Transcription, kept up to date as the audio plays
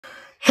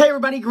Hey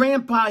everybody,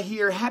 Grandpa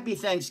here. Happy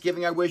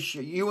Thanksgiving. I wish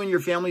you and your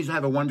families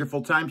have a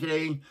wonderful time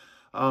today.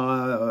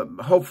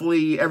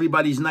 Hopefully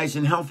everybody's nice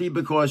and healthy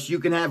because you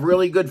can have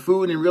really good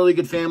food and really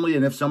good family,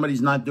 and if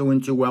somebody's not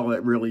doing too well,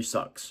 it really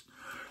sucks.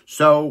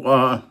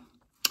 So,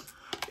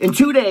 in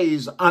 2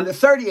 days, on the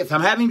 30th, I'm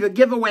having a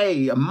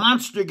giveaway, a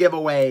monster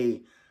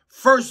giveaway.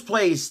 First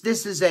place,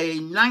 this is a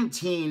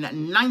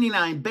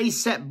 1999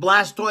 Base Set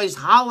Blastoise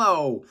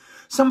Holo.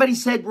 Somebody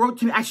wrote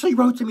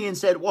to me and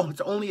said, well,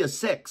 it's only a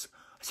 6.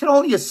 I said,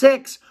 only a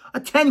 6? A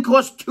 10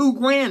 costs $2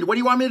 grand. What do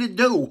you want me to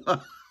do?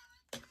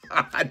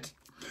 God.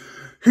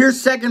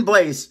 Here's second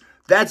place.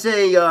 That's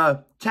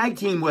a tag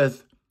team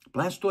with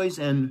Blastoise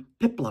and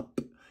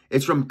Piplup.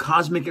 It's from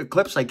Cosmic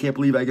Eclipse. I can't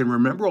believe I can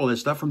remember all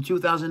this stuff from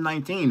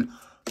 2019.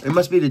 It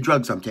must be the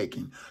drugs I'm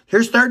taking.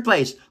 Here's third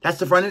place. That's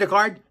the front of the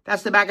card.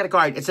 That's the back of the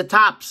card. It's a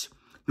Topps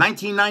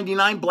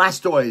 1999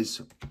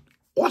 Blastoise.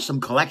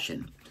 Awesome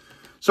collection.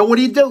 So what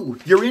do?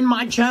 You're in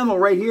my channel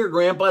right here,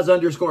 Grandpa's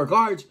 _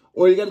 cards.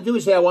 All you got to do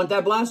is say, I want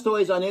that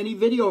Blastoise on any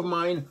video of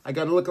mine. I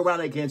got to look around.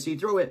 I can't see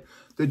through it.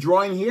 The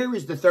drawing here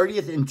is the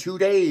 30th in 2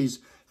 days,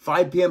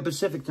 5 p.m.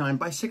 Pacific time.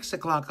 By 6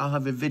 o'clock, I'll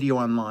have a video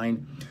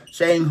online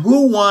saying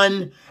who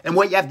won and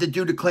what you have to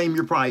do to claim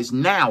your prize.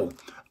 Now,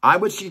 I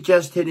would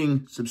suggest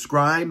hitting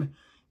subscribe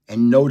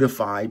and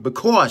notify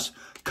because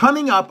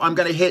coming up, I'm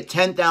going to hit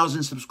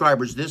 10,000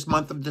 subscribers this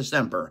month of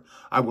December.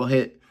 I will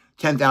hit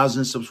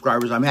 10,000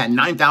 subscribers. I'm at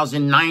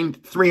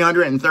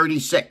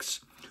 9,336.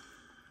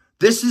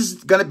 This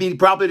is going to be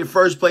probably the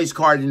first place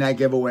card in that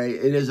giveaway.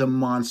 It is a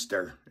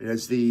monster. It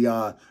is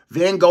the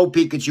Van Gogh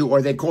Pikachu,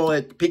 or they call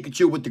it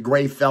Pikachu with the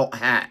gray felt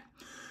hat.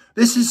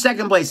 This is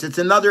second place. It's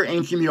another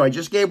ancient Mew. I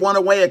just gave one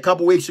away a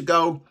couple weeks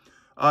ago.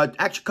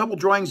 Actually, a couple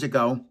drawings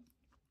ago.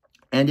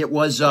 And it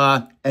was,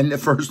 and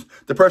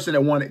the person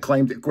that won it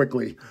claimed it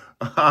quickly.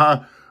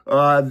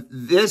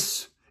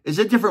 This is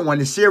a different one.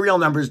 The serial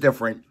number is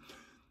different.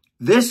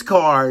 This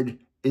card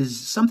is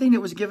something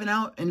that was given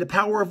out in the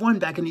Power of One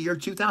back in the year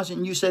 2000.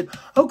 And you said,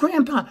 oh,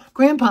 Grandpa,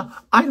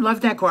 I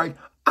love that card.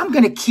 I'm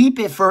going to keep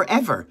it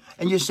forever.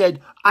 And you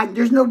said,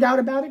 there's no doubt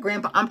about it,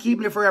 Grandpa. I'm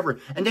keeping it forever.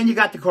 And then you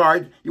got the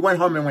card. You went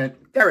home and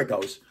went, there it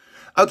goes.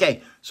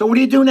 Okay, so what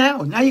do you do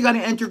now? Now you got to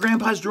enter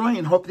Grandpa's drawing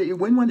and hope that you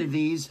win one of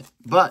these.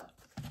 But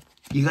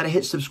you got to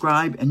hit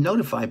subscribe and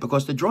notify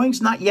because the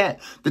drawing's not yet.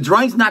 The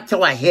drawing's not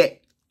till I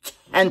hit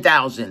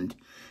 10,000.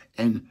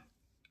 And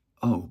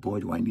oh, boy,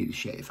 do I need a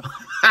shave.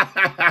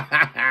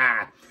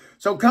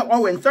 So,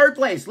 in third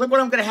place, look what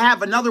I'm going to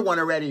have. Another one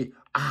already.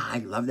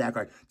 I love that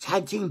card.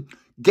 Tag Team,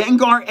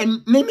 Gengar,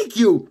 and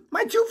Mimikyu.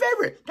 My two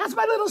favorite. That's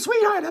my little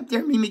sweetheart up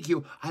there,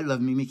 Mimikyu. I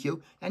love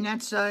Mimikyu. And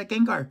that's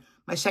Gengar,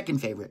 my second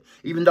favorite.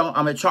 Even though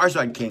I'm a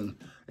Charizard king,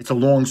 it's a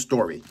long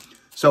story.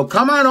 So,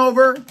 come on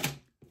over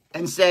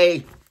and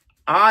say,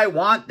 I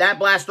want that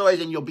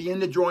Blastoise, and you'll be in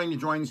the drawing. The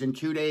drawing's in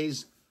 2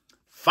 days,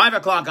 5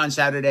 o'clock on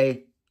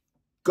Saturday.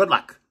 Good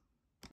luck.